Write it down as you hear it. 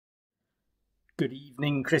Good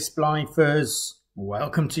evening, Crisplifers.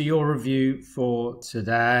 Welcome to your review for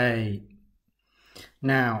today.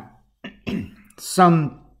 Now,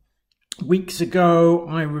 some weeks ago,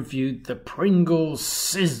 I reviewed the Pringles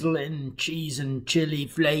Sizzl'n Cheese and Chili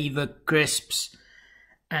Flavor Crisps,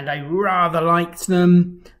 and I rather liked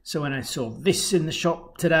them. So when I saw this in the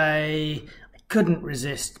shop today, I couldn't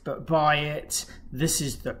resist but buy it. This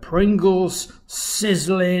is the Pringles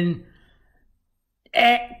Sizzl'n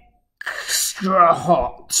Extra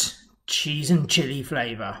Hot Cheese and Chili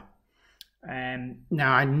Flavor.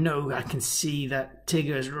 Now I know I can see that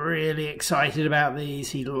Tigger's really excited about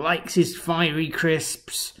these. He likes his fiery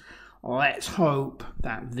crisps. Let's hope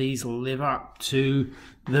that these will live up to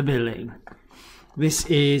the billing. This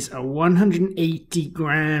is a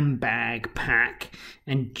 180-gram bag pack,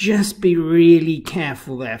 and just be really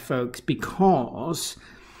careful there, folks, because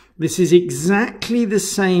this is exactly the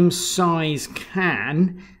same size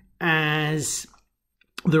can as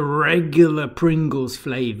the regular Pringles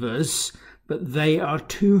flavors, but they are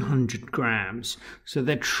 200 grams. So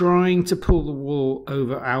they're trying to pull the wool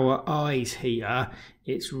over our eyes here.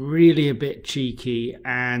 It's really a bit cheeky,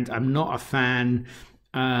 and I'm not a fan.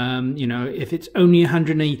 You know, if it's only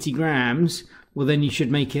 180 grams, well, then you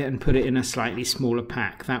should make it and put it in a slightly smaller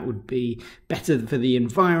pack. That would be better for the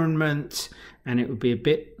environment, and it would be a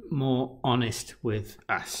bit more honest with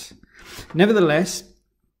us. Nevertheless,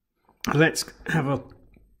 let's have a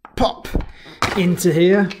pop into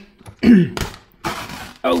here,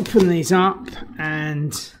 open these up,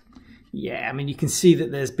 and yeah, I mean, you can see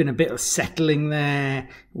that there's been a bit of settling there.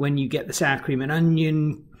 When you get the sour cream and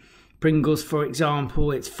onion Pringles, for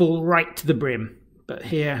example, it's full right to the brim, but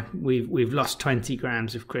here we've lost 20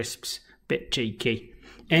 grams of crisps. Bit cheeky.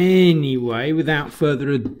 Anyway, without further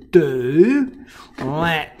ado,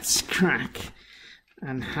 let's crack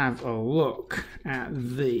and have a look at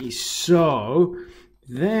these. So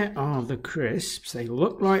there are the crisps. They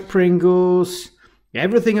look like Pringles.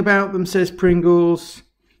 Everything about them says Pringles.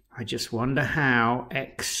 I just wonder how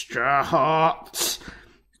extra hot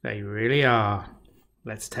they really are.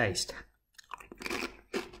 Let's taste.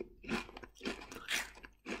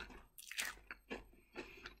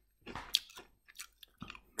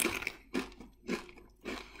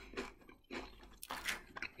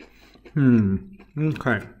 Okay.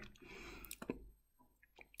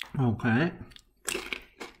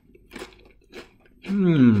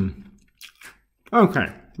 Okay,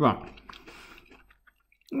 right.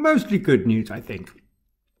 Mostly good news, I think.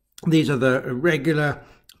 These are the regular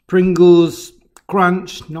Pringles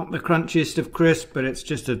Crunch, not the crunchiest of crisps, but it's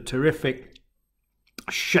just a terrific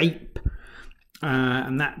shape.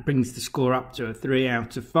 And that brings the score up to a 3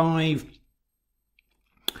 out of 5.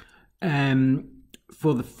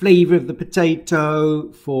 For the flavour of the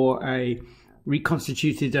potato, for a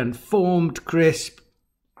reconstituted and formed crisp,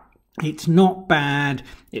 it's not bad.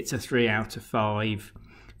 It's a 3 out of 5.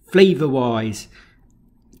 Flavour wise,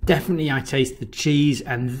 definitely I taste the cheese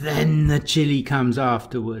and then the chili comes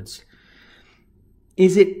afterwards.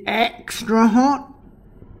 Is it extra hot?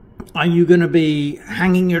 Are you going to be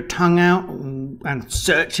hanging your tongue out and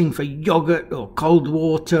searching for yogurt or cold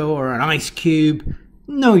water or an ice cube?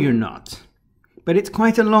 No, you're not. But it's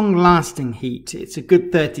quite a long-lasting heat. It's a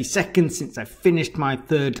good 30 seconds since I've finished my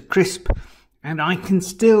third crisp, and I can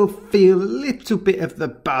still feel a little bit of the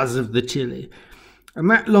buzz of the chili. And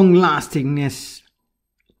that long-lastingness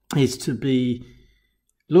is to be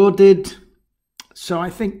lauded. So I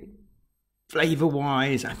think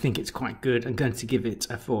flavour-wise, I think it's quite good. I'm going to give it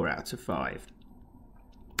a 4 out of 5.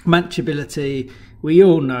 Munchability, we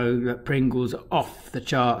all know that Pringles are off the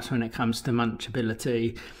charts when it comes to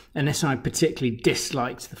munchability. Unless I particularly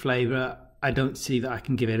disliked the flavour, I don't see that I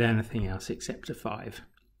can give it anything else except a 5.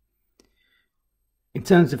 In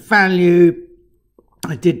terms of value,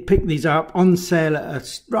 I did pick these up on sale at a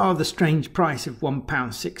rather strange price of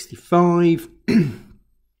 £1.65.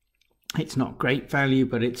 It's not great value,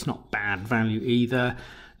 but it's not bad value either.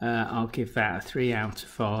 I'll give that a 3 out of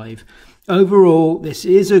 5. Overall, this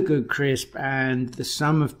is a good crisp, and the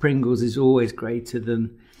sum of Pringles is always greater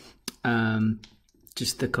than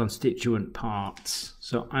just the constituent parts.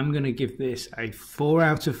 So I'm going to give this a 4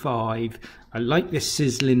 out of 5. I like this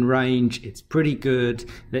sizzling range. It's pretty good.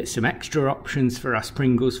 There's some extra options for us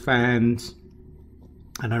Pringles fans,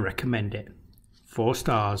 and I recommend it. 4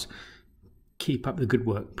 stars. Keep up the good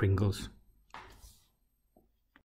work, Pringles.